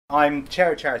I'm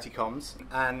chair of CharityComms,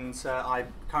 and I'm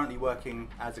currently working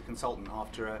as a consultant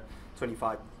after a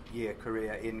 25-year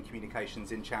career in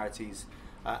communications in charities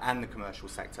and the commercial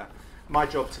sector. My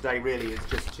job today really is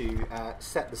just to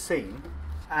set the scene,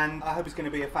 and I hope it's going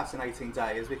to be a fascinating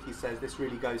day. As Vicky says, this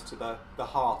really goes to the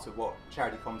heart of what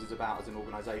CharityComms is about as an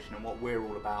organisation and what we're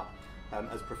all about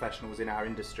as professionals in our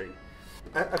industry.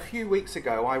 A few weeks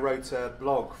ago I wrote a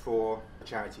blog for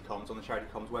CharityComms on the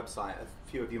CharityComms website. A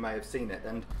few of you may have seen it,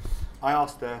 and I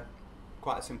asked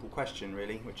quite a simple question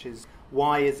really, which is,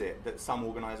 why is it that some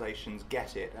organisations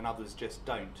get it and others just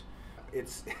don't?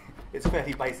 It's a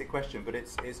fairly basic question, but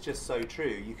it's just so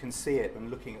true. You can see it when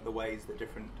looking at the ways that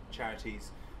different charities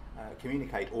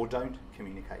communicate or don't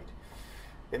communicate.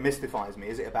 It mystifies me.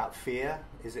 Is it about fear?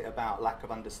 Is it about lack of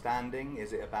understanding?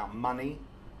 Is it about money?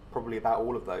 Probably about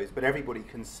all of those, but everybody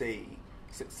can see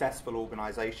successful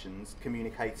organisations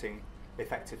communicating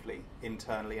effectively,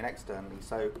 internally and externally.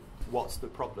 So what's the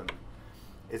problem?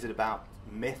 Is it about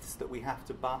myths that we have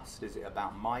to bust? Is it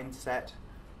about mindset?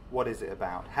 What is it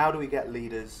about? How do we get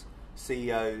leaders,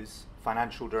 CEOs,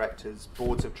 financial directors,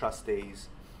 boards of trustees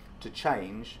to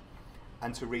change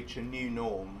and to reach a new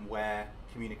norm where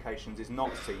communications is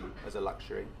not seen as a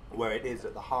luxury, where it is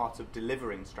at the heart of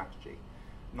delivering strategy,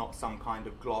 not some kind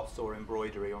of gloss or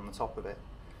embroidery on the top of it,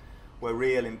 where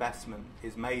real investment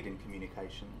is made in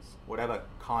communications, whatever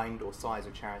kind or size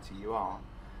of charity you are,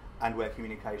 and where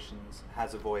communications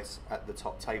has a voice at the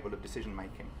top table of decision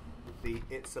making. The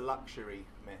 "it's a luxury"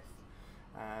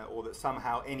 myth, or that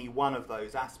somehow any one of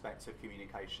those aspects of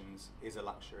communications is a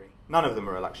luxury. None of them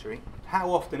are a luxury. How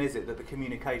often is it that the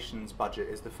communications budget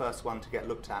is the first one to get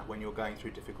looked at when you're going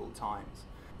through difficult times?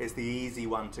 It's the easy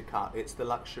one to cut. It's the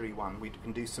luxury one. We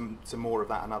can do some more of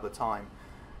that another time.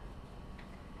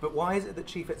 But why is it that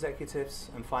chief executives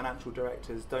and financial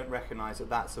directors don't recognise that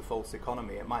that's a false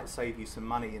economy? It might save you some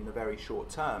money in the very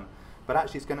short term, but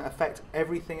actually it's going to affect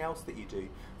everything else that you do.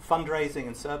 Fundraising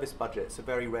and service budgets are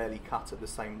very rarely cut at the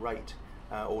same rate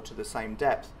or to the same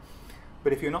depth.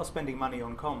 But if you're not spending money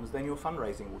on comms, then your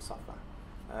fundraising will suffer.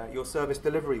 Your service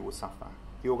delivery will suffer.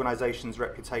 The organisation's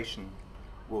reputation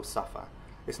will suffer.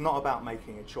 It's not about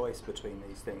making a choice between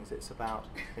these things. It's about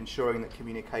ensuring that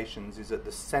communications is at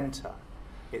the centre.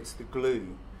 It's the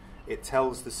glue. It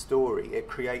tells the story. It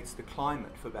creates the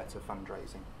climate for better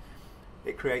fundraising.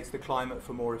 It creates the climate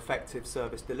for more effective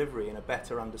service delivery and a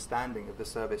better understanding of the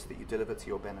service that you deliver to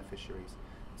your beneficiaries.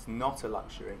 It's not a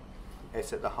luxury.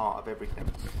 It's at the heart of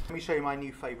everything. Let me show you my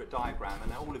new favourite diagram,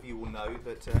 and all of you will know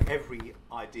that every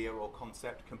idea or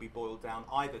concept can be boiled down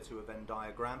either to a Venn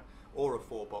diagram or a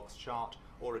 4-box chart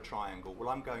or a triangle. Well,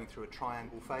 I'm going through a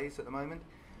triangle phase at the moment.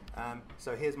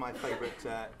 So here's my favourite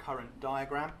current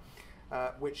diagram,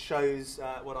 which shows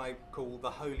what I call the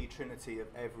holy trinity of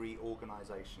every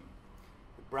organisation.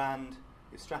 The brand,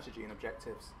 your strategy and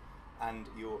objectives, and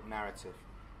your narrative.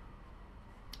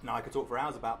 Now, I could talk for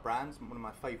hours about brands, one of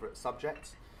my favourite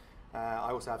subjects. I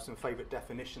also have some favourite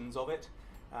definitions of it.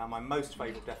 My most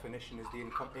favourite definition is the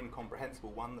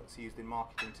incomprehensible one that's used in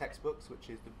marketing textbooks, which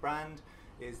is the brand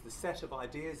is the set of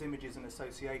ideas, images and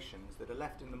associations that are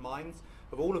left in the minds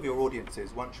of all of your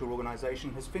audiences once your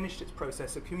organisation has finished its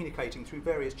process of communicating through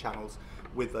various channels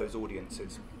with those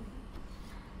audiences.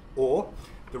 Or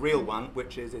the real one,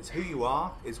 which is it's who you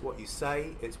are, it's what you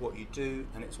say, it's what you do,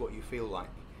 and it's what you feel like.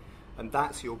 And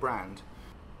that's your brand.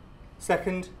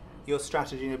 Second, your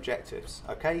strategy and objectives,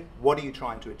 okay? What are you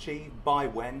trying to achieve, by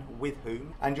when, with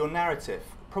whom? And your narrative,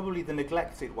 probably the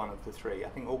neglected one of the three. I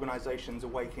think organisations are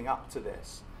waking up to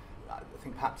this. I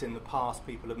think perhaps in the past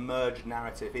people have merged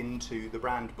narrative into the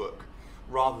brand book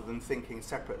rather than thinking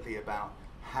separately about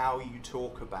how you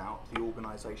talk about the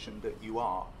organisation that you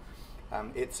are.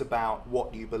 It's about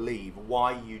what you believe,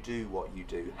 why you do what you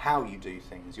do, how you do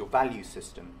things, your value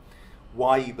system,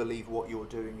 why you believe what you're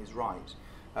doing is right.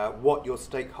 What your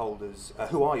stakeholders,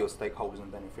 who are your stakeholders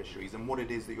and beneficiaries, and what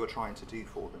it is that you're trying to do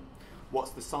for them.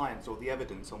 What's the science or the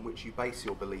evidence on which you base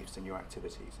your beliefs and your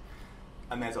activities?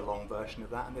 And there's a long version of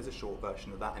that, and there's a short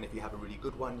version of that, and if you have a really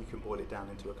good one, you can boil it down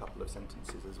into a couple of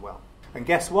sentences as well. And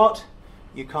guess what?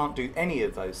 You can't do any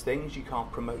of those things. You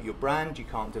can't promote your brand, you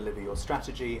can't deliver your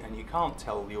strategy, and you can't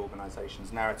tell the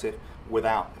organisation's narrative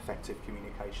without effective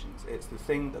communications. It's the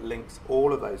thing that links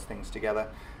all of those things together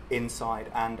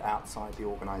inside and outside the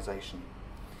organisation.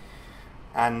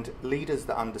 And leaders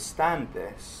that understand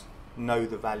this know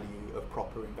the value of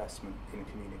proper investment in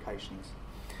communications.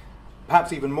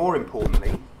 Perhaps even more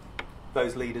importantly,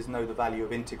 those leaders know the value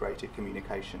of integrated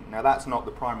communication. Now, that's not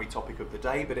the primary topic of the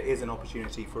day, but it is an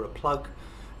opportunity for a plug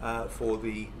for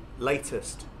the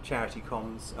latest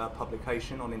CharityComms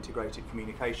publication on integrated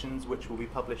communications, which will be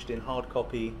published in hard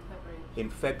copy in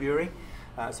February.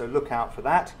 So look out for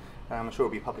that. I'm sure it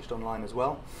will be published online as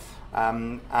well.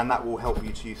 And that will help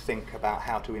you to think about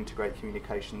how to integrate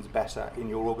communications better in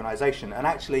your organisation. And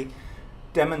actually,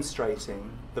 demonstrating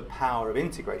the power of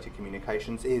integrated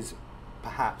communications is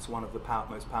perhaps one of the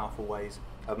most powerful ways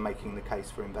of making the case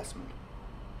for investment.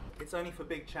 It's only for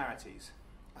big charities.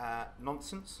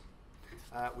 Nonsense.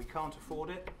 We can't afford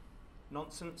it.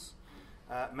 Nonsense.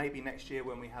 Maybe next year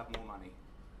when we have more money.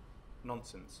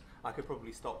 Nonsense. I could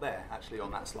probably stop there actually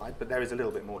on that slide, but there is a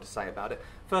little bit more to say about it.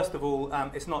 First of all,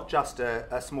 it's not just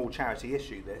a small charity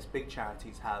issue, this. Big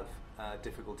charities have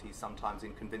difficulties sometimes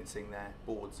in convincing their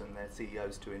boards and their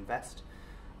CEOs to invest.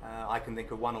 I can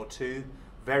think of one or two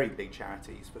very big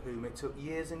charities for whom it took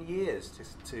years and years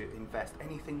to invest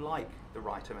anything like the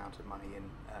right amount of money in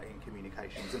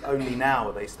communications, and only now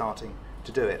are they starting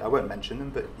to do it. I won't mention them,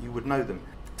 but you would know them.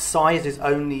 Size is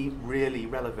only really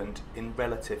relevant in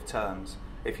relative terms.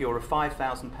 If you're a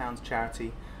 £5,000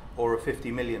 charity or a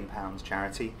 £50 million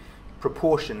charity,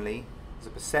 proportionally, as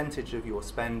a percentage of your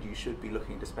spend, you should be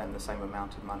looking to spend the same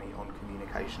amount of money on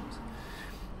communications.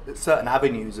 Certain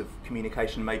avenues of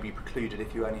communication may be precluded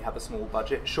if you only have a small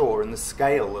budget, sure, and the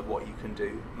scale of what you can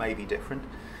do may be different.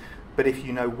 But if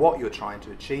you know what you're trying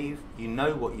to achieve, you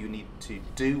know what you need to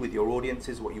do with your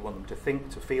audiences, what you want them to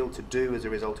think, to feel, to do as a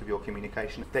result of your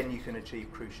communication, then you can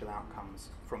achieve crucial outcomes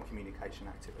from communication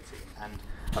activity. And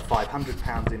a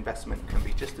 £500 investment can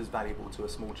be just as valuable to a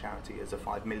small charity as a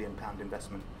 £5 million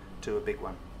investment to a big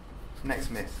one.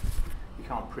 Next myth, you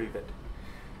can't prove it.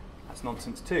 That's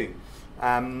nonsense too.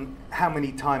 How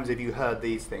many times have you heard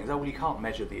these things? Oh, well, you can't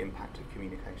measure the impact of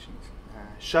communications.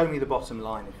 Show me the bottom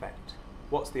line effect.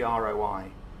 What's the ROI?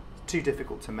 It's too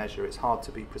difficult to measure, it's hard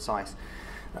to be precise.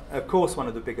 Of course, one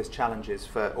of the biggest challenges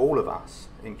for all of us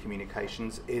in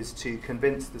communications is to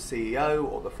convince the CEO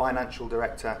or the financial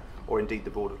director or indeed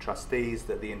the board of trustees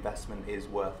that the investment is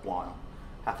worthwhile.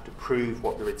 Have to prove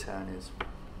what the return is.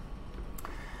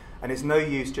 And it's no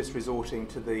use just resorting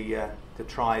to the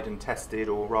tried and tested,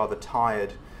 or rather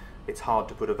tired, it's hard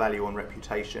to put a value on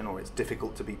reputation, or it's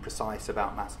difficult to be precise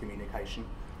about mass communication.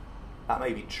 That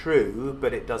may be true,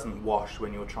 but it doesn't wash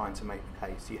when you're trying to make the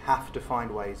case. You have to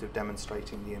find ways of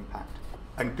demonstrating the impact.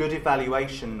 And good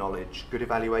evaluation knowledge, good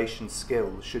evaluation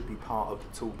skills should be part of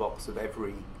the toolbox of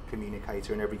every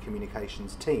communicator and every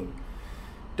communications team.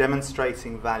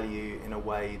 Demonstrating value in a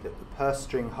way that the purse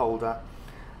string holder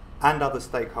and other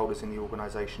stakeholders in the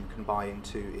organisation can buy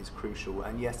into is crucial.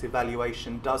 And yes,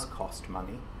 evaluation does cost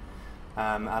money.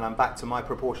 And I'm back to my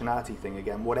proportionality thing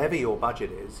again. Whatever your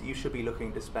budget is, you should be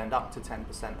looking to spend up to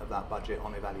 10% of that budget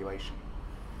on evaluation.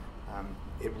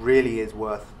 It really is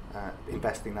worth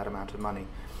investing that amount of money.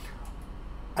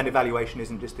 And evaluation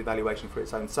isn't just evaluation for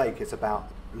its own sake. It's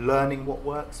about learning what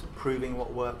works, proving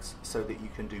what works, so that you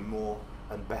can do more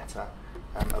and better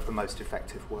of the most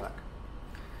effective work.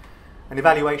 And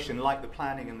evaluation, like the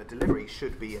planning and the delivery,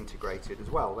 should be integrated as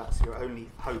well. That's your only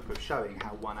hope of showing how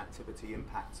one activity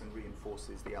impacts and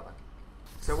reinforces the other.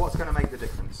 So what's going to make the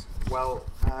difference? Well,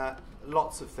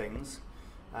 lots of things.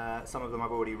 Some of them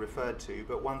I've already referred to,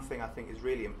 but one thing I think is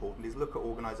really important is look at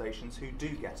organisations who do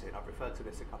get it. I've referred to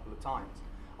this a couple of times.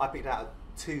 I picked out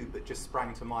two that just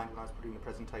sprang to mind when I was putting the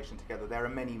presentation together. There are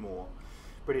many more.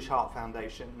 British Heart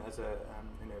Foundation, as a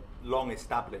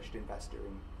long-established investor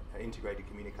in integrated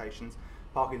communications.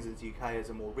 Parkinson's UK is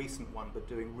a more recent one, but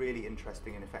doing really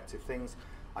interesting and effective things.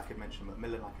 I could mention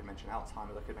Macmillan, I could mention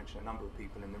Alzheimer's, I could mention a number of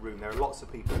people in the room. There are lots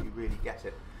of people who really get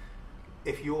it.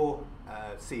 If your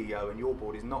CEO and your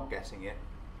board is not getting it,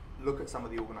 look at some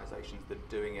of the organisations that are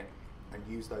doing it and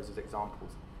use those as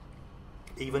examples.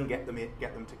 Even get them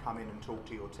to come in and talk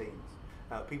to your teams.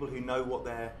 People who know what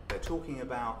they're talking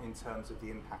about in terms of the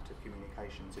impact of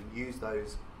communications, and use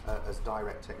those as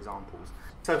direct examples.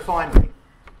 So finally,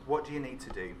 what do you need to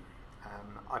do?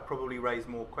 I probably raise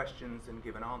more questions than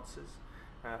given answers,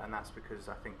 and that's because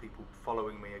I think people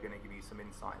following me are going to give you some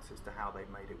insights as to how they've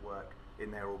made it work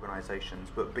in their organisations.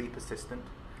 But be persistent.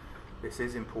 This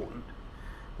is important.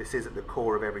 This is at the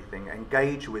core of everything.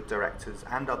 Engage with directors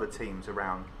and other teams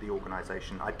around the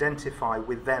organisation. Identify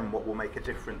with them what will make a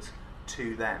difference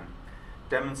to them.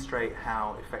 Demonstrate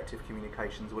how effective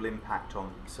communications will impact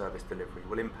on service delivery,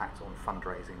 will impact on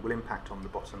fundraising, will impact on the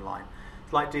bottom line.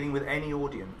 It's like dealing with any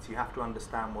audience. You have to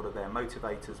understand what are their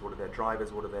motivators, what are their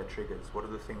drivers, what are their triggers, what are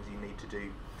the things you need to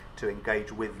do to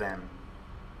engage with them.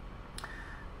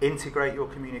 Integrate your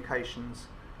communications,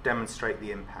 demonstrate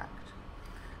the impact.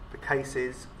 The case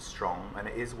is strong and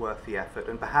it is worth the effort,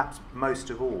 and perhaps most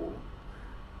of all,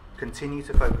 continue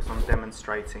to focus on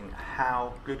demonstrating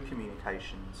how good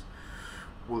communications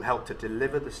will help to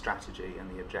deliver the strategy and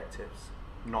the objectives,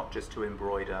 not just to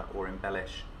embroider or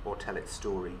embellish or tell its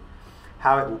story,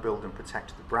 how it will build and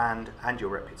protect the brand and your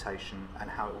reputation,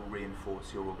 and how it will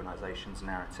reinforce your organisation's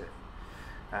narrative,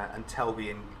 and tell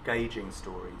the engaging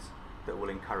stories that will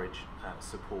encourage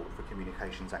support for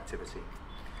communications activity.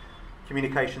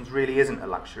 Communications really isn't a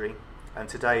luxury, and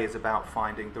today is about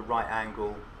finding the right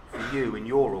angle for you in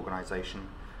your organisation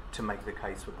to make the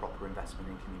case for proper investment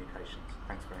in communications.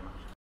 Thanks very much.